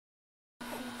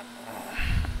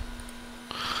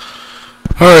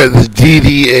Alright, the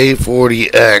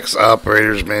DDA40X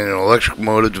Operator's Manual, Electric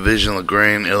Motive Division,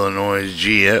 LaGrange, Illinois,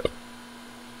 GM.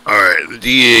 Alright, the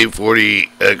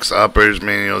DDA40X Operator's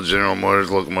Manual, General Motors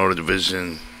Locomotive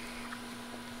Division,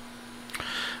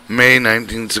 May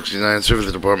 1969,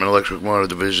 Service Department, Electric Motive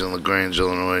Division, LaGrange,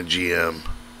 Illinois, GM.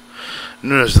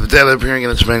 Notice the data appearing in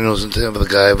this manual is intended for the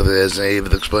guide as an aid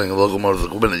with explaining the locomotive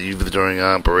equipment that used during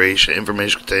operation.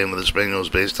 Information contained in this manual is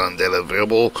based on data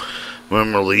available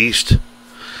when released,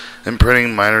 and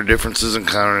printing minor differences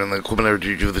encountered in the equipment are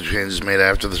due to the changes made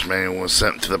after this manual was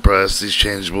sent to the press. These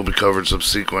changes will be covered in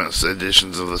subsequent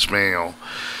editions of this manual.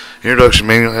 The introduction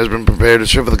manual has been prepared to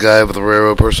serve the guide with the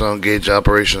railroad personnel gauge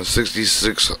operation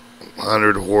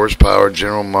 6600 horsepower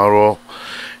General Model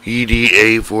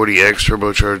DDA40X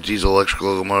turbocharged diesel electric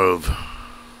locomotive.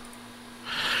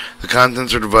 The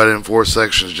contents are divided in 4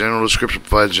 sections. General description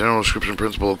provides general description,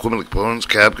 principal equipment components.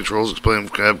 Cab controls explain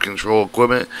cab control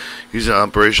equipment using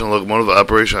operation of locomotive.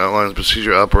 Operation outlines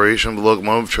procedure operation of the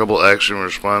locomotive. Trouble action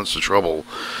response to trouble.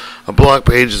 A block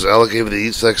page is allocated to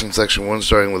each section. Section 1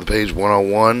 starting with page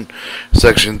 101,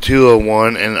 section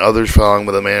 201, and others following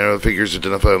with a manner of figures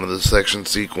identified with the section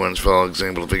sequence. Following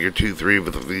example figure 2-3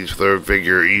 with each third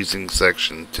figure using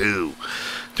section 2.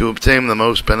 To obtain the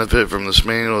most benefit from this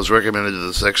manual, it is recommended that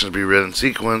the sections be read in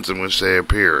sequence in which they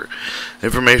appear.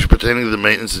 Information pertaining to the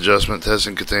maintenance adjustment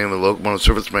testing contained in the locomotive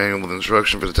service manual with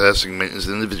instruction for the testing and maintenance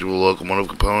of individual locomotive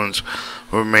components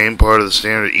will remain part of the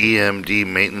standard EMD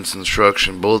maintenance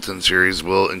instruction bulletin series.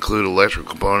 Will include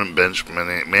electrical component bench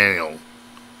manual.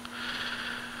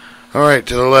 Alright,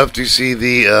 to the left you see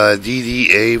the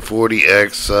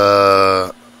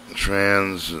DDA40X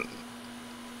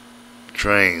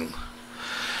train.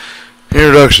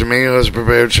 Introduction manual is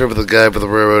prepared to serve the guide for the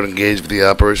railroad engaged with the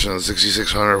operation of the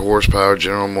 6600 horsepower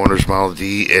General Motors model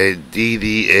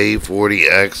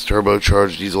DDA40X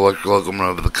turbocharged diesel electric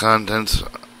locomotive. The contents,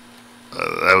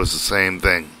 that was the same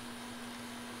thing.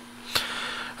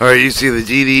 Alright, you see the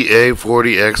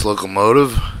DDA40X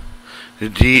locomotive, the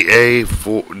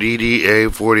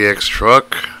DDA40X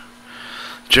truck,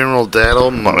 general data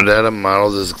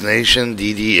model designation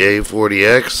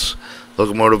DDA40X,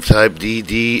 locomotive type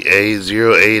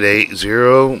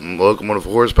DDA0880, locomotive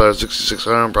horsepower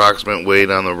 6600, approximate weight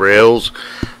on the rails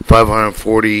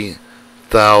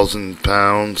 540,000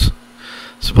 pounds,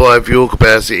 supply fuel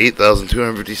capacity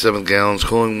 8,257 gallons,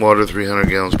 cooling water 300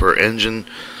 gallons per engine,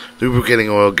 lubricating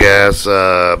oil gas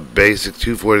basic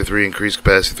 243, increased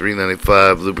capacity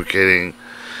 395, lubricating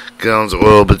gallons of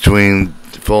oil between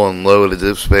full and low at a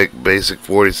dip spec basic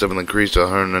 47, increased to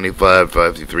 195,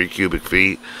 53 cubic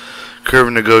feet.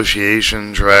 Curve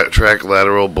negotiation, track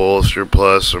lateral bolster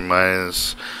plus or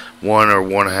minus 1 or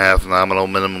 1/2 nominal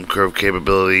minimum curve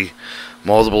capability.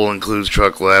 Multiple includes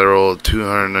truck lateral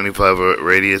 295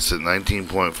 radius at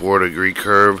 19.4 degree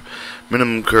curve.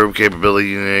 Minimum curve capability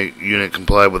unit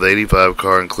complied with 85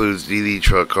 car includes DD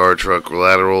truck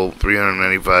lateral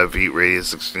 395 feet radius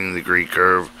 16 degree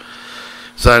curve.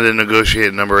 Signed and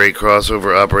negotiated number 8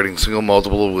 crossover operating single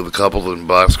multiple with coupled and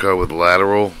boxcar with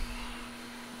lateral.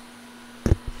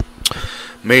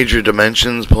 Major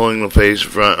dimensions: pulling the face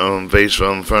from front of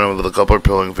the coupler,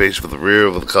 pulling face for the rear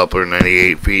of the coupler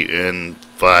 98 feet and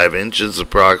 5 inches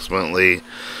approximately.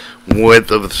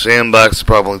 Width of the sandbox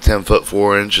approximately 10 foot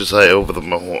 4 inches. Height over the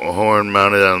horn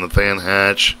mounted on the fan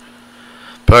hatch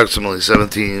approximately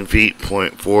 17 feet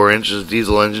 0.4 inches.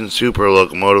 Diesel engine, super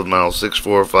locomotive model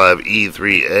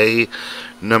 645E3A.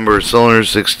 Number of cylinders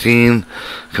 16.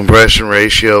 Compression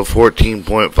ratio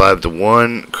 14.5 to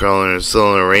 1.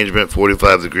 Cylinder arrangement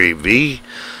 45 degree V.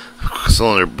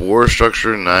 Cylinder bore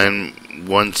structure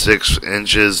 916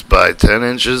 inches by 10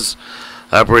 inches.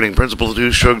 Operating principle: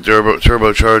 2-stroke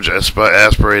turbocharged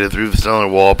aspirated through the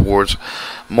cylinder wall ports.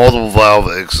 Multiple valve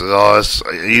exhausts.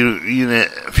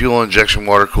 Unit fuel injection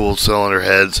water cooled cylinder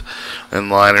heads and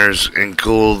liners and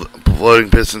cooled floating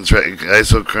pistons.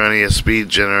 Isochronia speed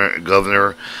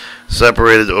governor.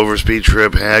 Separated overspeed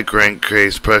trip. Head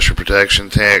crankcase pressure protection.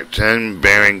 10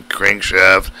 bearing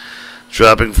crankshaft.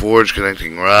 Dropping forge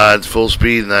connecting rods. Full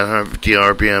speed 950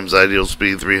 RPMs. Ideal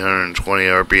speed 320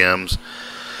 RPMs.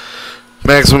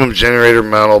 Maximum generator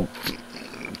model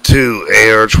 2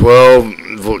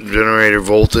 AR12 generator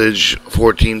voltage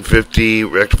 1450,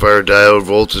 rectifier diode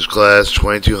voltage class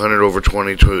 2200 over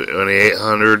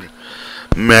 2800,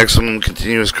 maximum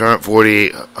continuous current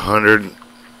 4800,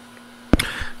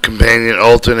 companion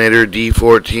alternator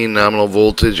D14 nominal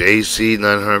voltage AC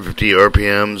 950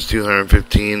 RPMs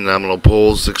 215, nominal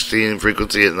poles 16,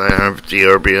 frequency at 950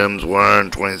 RPMs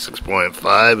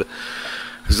 126.5.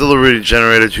 Auxiliary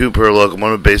generator 2 per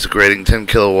locomotive, basic rating 10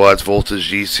 kilowatts, voltage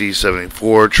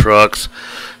DC74, trucks,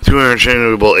 2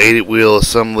 interchangeable 8-wheel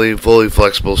assembly, fully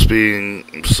flexible,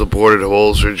 speeding supported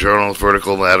holster, journals,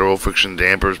 vertical, lateral, friction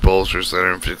dampers, bolster,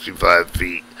 center, 55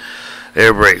 feet.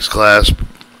 Air brakes, class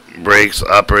brakes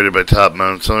operated by top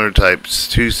mount, cylinder type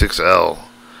 26L.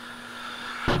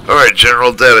 Alright,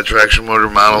 general data, traction motor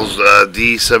models,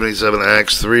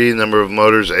 D77X, 3, number of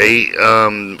motors, 8,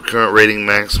 current rating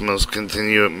max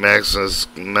continuous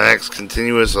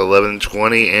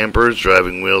 1120 amperes,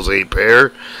 driving wheels 8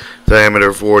 pair,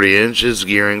 diameter 40 inches,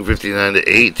 gearing 59 to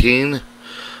 18,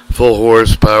 full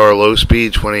horsepower, low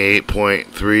speed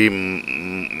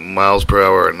 28.3 miles per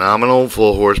hour nominal,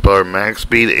 full horsepower max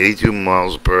speed 82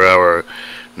 miles per hour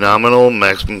nominal,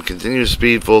 maximum continuous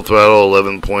speed, full throttle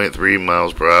 11.3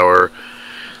 miles per hour.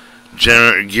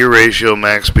 Gear ratio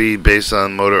max speed based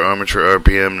on motor armature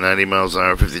RPM 90 miles an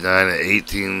hour, 59 at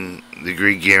 18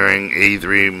 degree gearing,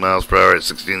 83 miles per hour at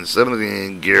 16 to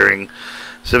 17 gearing,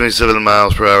 77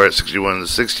 miles per hour at 61 to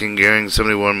 16 gearing,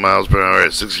 71 miles per hour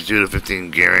at 62 to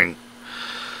 15 gearing.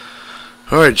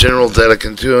 Alright, general data,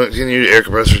 continued air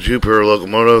compressor 2 per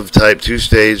locomotive, type 2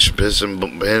 stage, piston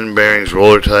pin bearings,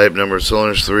 roller type, number of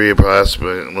cylinders 3,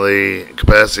 approximately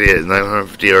capacity at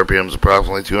 950 RPMs,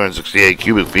 approximately 268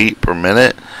 cubic feet per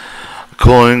minute.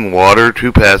 Cooling, water,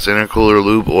 2-pass intercooler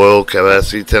loop, oil,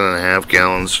 capacity 10.5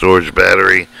 gallons, storage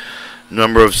battery.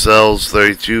 Number of cells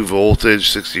 32, voltage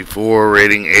 64,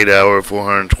 rating 8 hour,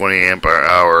 420 ampere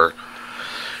hour.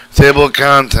 Table of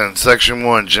contents, Section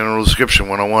 1, General Description,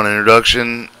 101,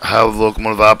 Introduction, How the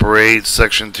Locomotive Operates,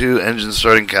 Section 2, Engine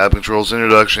Starting Cab Controls,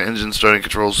 Introduction, Engine Starting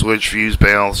Control Switch, Fuse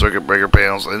Panel, Circuit Breaker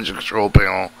Panels, Engine Control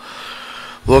Panel,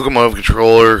 Locomotive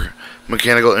Controller,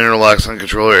 Mechanical Interlocks on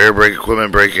Controller, Air Brake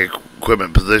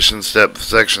Equipment Position,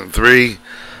 Section 3,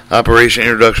 Operation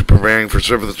Introduction, Preparing for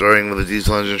Surface Starting with a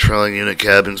Diesel Engine, Trailing Unit,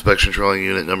 Cab Inspection, Trailing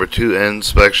Unit, Number 2,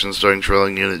 Inspection, Starting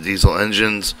Trailing Unit, Diesel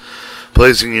Engines,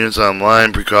 Placing units on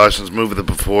line, precautions, moving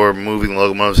before moving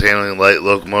locomotives, handling light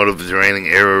locomotive, draining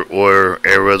air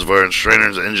reservoir and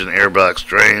strainers, engine airbox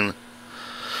drain,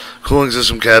 cooling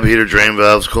system, cab heater, drain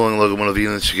valves, cooling locomotive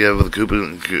units together with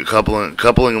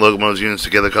coupling locomotive units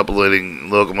together, coupling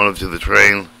locomotive to the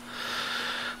train,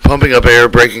 pumping up air,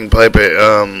 braking pipe,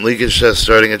 leakage test,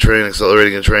 starting a train,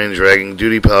 accelerating a train, dragging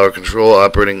duty power control,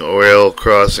 operating oil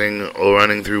crossing,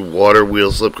 running through water,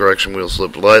 wheel slip correction, wheel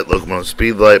slip light, locomotive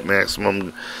speed light, mixed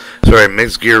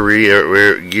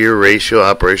gear gear ratio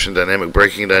operation, dynamic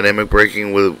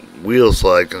braking with wheel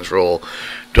slide control,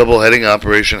 double heading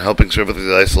operation, helping surface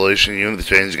isolation unit,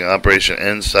 changing operation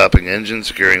end, stopping engine,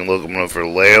 securing locomotive for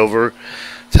layover,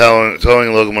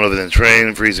 towing locomotive in the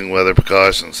train, freezing weather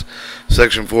precautions.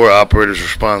 Section 4, Operator's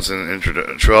Response in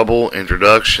Trouble,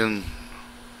 Introduction.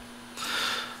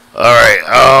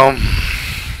 Alright,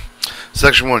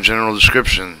 Section 1, General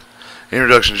Description.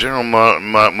 Introduction, General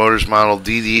Motors Model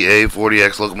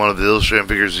DDA40X locomotive to illustrate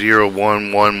figure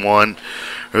 0111.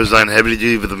 Designed heavy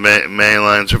duty with the main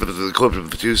line surface equipped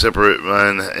with 2 separate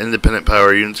independent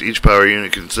power units. Each power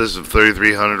unit consists of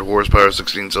 3,300 horsepower,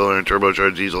 16-cylinder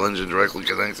turbocharged diesel engine directly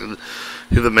connected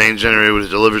to the main generator, which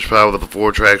delivers power with the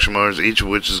 4 traction motors, each of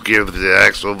which is geared with the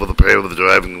axle with a pair with the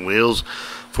driving wheels.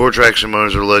 4 traction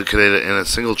motors are located in a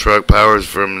single truck. Power is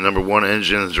from the number 1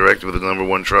 engine is directed with the number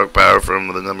 1 truck. Power from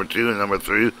the number 2 and number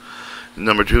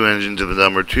 2 engine to the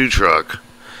number 2 truck.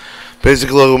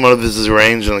 Basic locomotive is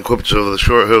arranged and equipped over the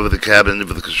short hood of the cabin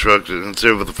for the constructed and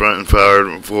served with the front and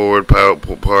forward power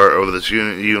part over this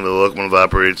unit. The locomotive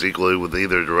operates equally with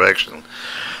either direction.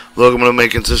 The locomotive may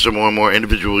consist of more and more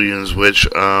individual units, which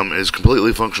is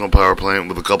completely functional power plant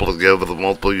with a coupled together with a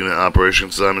multiple unit operation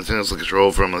simultaneously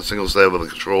controlled from a single stab of the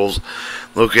controls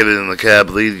located in the cab.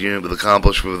 Lead unit with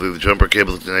accomplished with the jumper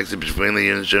cable connected between the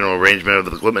units. General arrangement of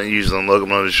the equipment used on the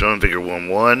locomotive is shown in figure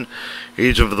 1.1.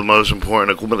 Each of the most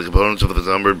important equipment components are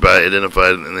numbered by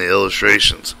identified in the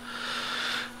illustrations.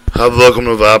 How the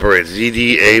locomotive operates.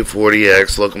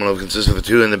 DDA40X locomotive consists of the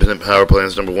 2 independent power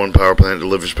plants. Number 1 power plant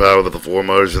delivers power with the 4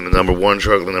 motors in the number 1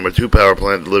 truck. The number 2 power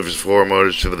plant delivers 4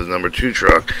 motors to the number 2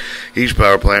 truck. Each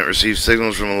power plant receives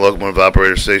signals from the locomotive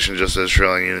operator station just as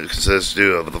trailing unit consists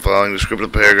of. The following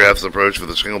descriptive paragraphs approach with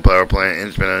a single power plant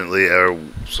independently are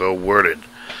so worded.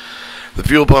 The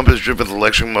fuel pump is driven with an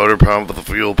electric motor pumped with the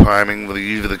fuel priming with the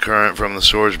use of the current from the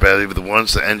storage battery. But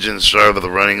once the engine starts with the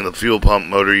running, the fuel pump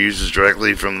motor uses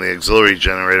directly from the auxiliary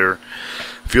generator.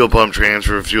 Fuel pump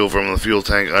transfer fuel from the fuel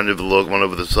tank under the locomotive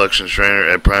with a suction strainer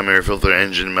at primary filter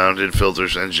engine mounted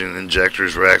filters, engine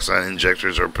injectors, racks on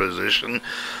injectors are positioned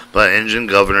by engine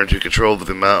governor to control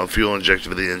the amount of fuel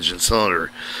injected into the engine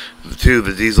cylinder. 2.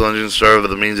 The diesel engine started by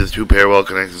the means of two parallel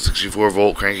connected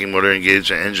 64-volt cranking motor engaged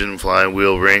in engine,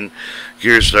 flywheel, ring,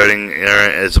 gear starting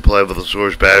is supplied with a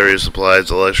source battery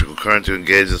supplies electrical current to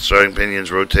engage the starting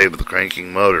pinions, rotate with the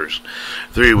cranking motors.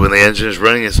 3. When the engine is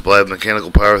running, it's supplied with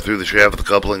mechanical power through the shaft of the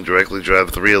coupling, directly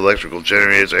drive 3 electrical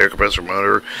generators, air compressor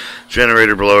motor,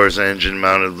 generator blowers,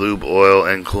 engine-mounted lube, oil,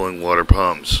 and cooling water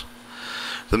pumps.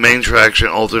 The main traction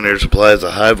alternator supplies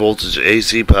a high-voltage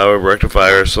AC power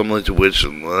rectifier, similar to which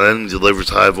then delivers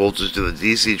high voltage to the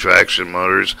DC traction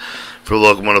motors for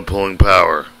locomotive pulling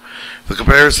power. The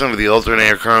comparison of the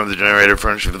alternator current of the generator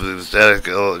furnished with the static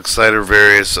exciter,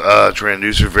 various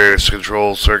transducer, various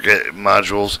control circuit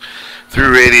modules,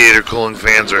 through radiator cooling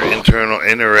fans or internal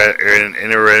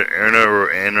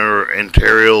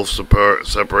interior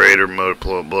separator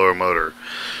blower motor.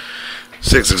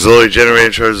 6. Auxiliary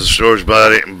generator charges the storage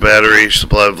battery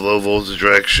supplied with low voltage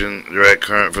direct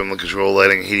current from the control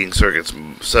lighting and heating circuits.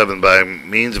 7. By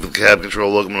means of the cab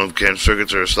control, locomotive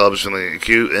circuits are established in the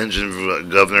acute engine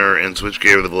governor and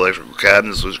switchgear with the electrical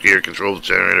cabinet. Switchgear controls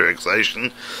generator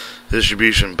excitation,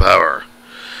 distribution, power.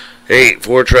 8.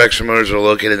 4 traction motors are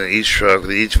located in each truck,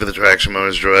 with each of the traction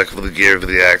motors direct with the gear for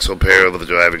the axle parallel with the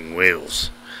driving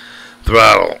wheels.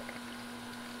 Throttle.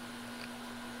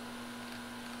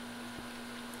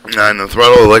 9. The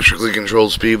throttle electrically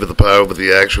controls speed with the power with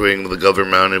the actuating with the governor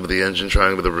mounted with the engine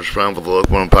trying with the response with the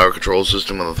locomotive power control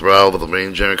system with the throttle with the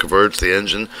main generator converts the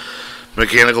engine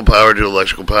mechanical power to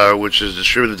electrical power, which is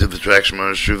distributed to the traction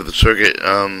motors through the circuit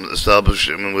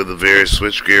establishment with the various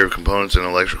switchgear components and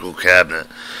electrical cabinet.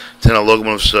 10. A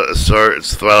locomotive start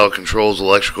its throttle controls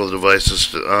electrical devices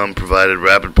provided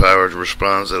rapid power to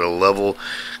response at a level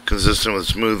consistent with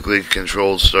smoothly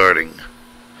controlled starting.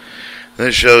 Then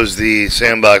it shows the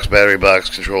sandbox, battery box,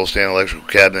 control stand, electrical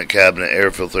cabinet, air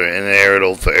filter,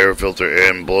 air filter,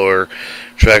 and blower,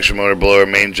 traction motor blower,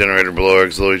 main generator blower,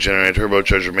 auxiliary generator,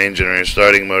 turbocharger, main generator,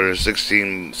 starting motor,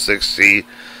 1660,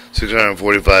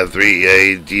 645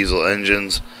 3EA diesel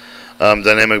engines,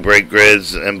 dynamic brake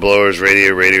grids and blowers,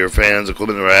 radiator fans,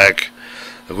 equipment rack,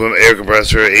 equipment air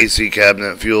compressor, AC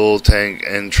cabinet, fuel tank,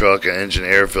 and truck and engine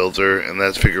air filter, and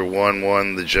that's figure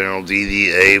 1-1, the general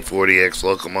DDA40X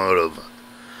locomotive.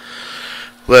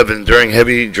 11. During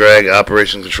heavy drag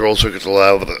operation, control circuits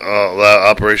allow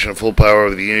operation of full power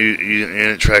of the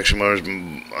unit traction motors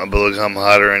become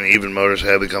hotter, and even motors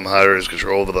have become hotter as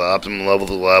control of the optimum level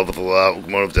to allow the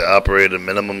locomotive to operate at a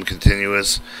minimum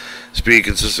continuous speed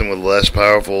consistent with less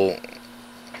powerful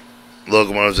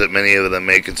locomotives that many of them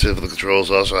may consider the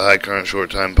controls also high current short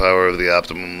time power of the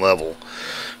optimum level.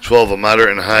 12. A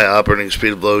moderate and high operating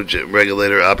speed of load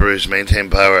regulator operates to maintain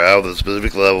power out of the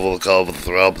specific level called the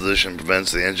throttle position,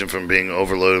 prevents the engine from being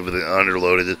overloaded with the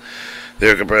underloaded. The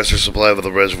air compressor supplied with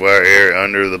the reservoir air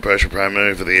under the pressure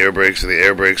primarily for the air brakes, so the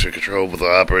air brakes are controlled with the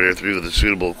operator through the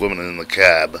suitable equipment in the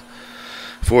cab.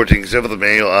 14. Except for the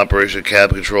manual operation, cab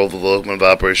control of the locomotive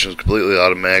operation is completely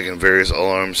automatic, and various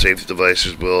alarm safety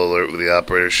devices will alert the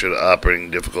operator should operating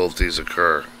difficulties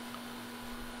occur.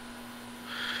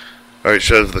 Alright,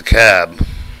 shows the cab.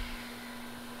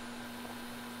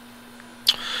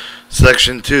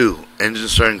 Section 2. Engine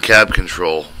start and cab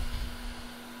control.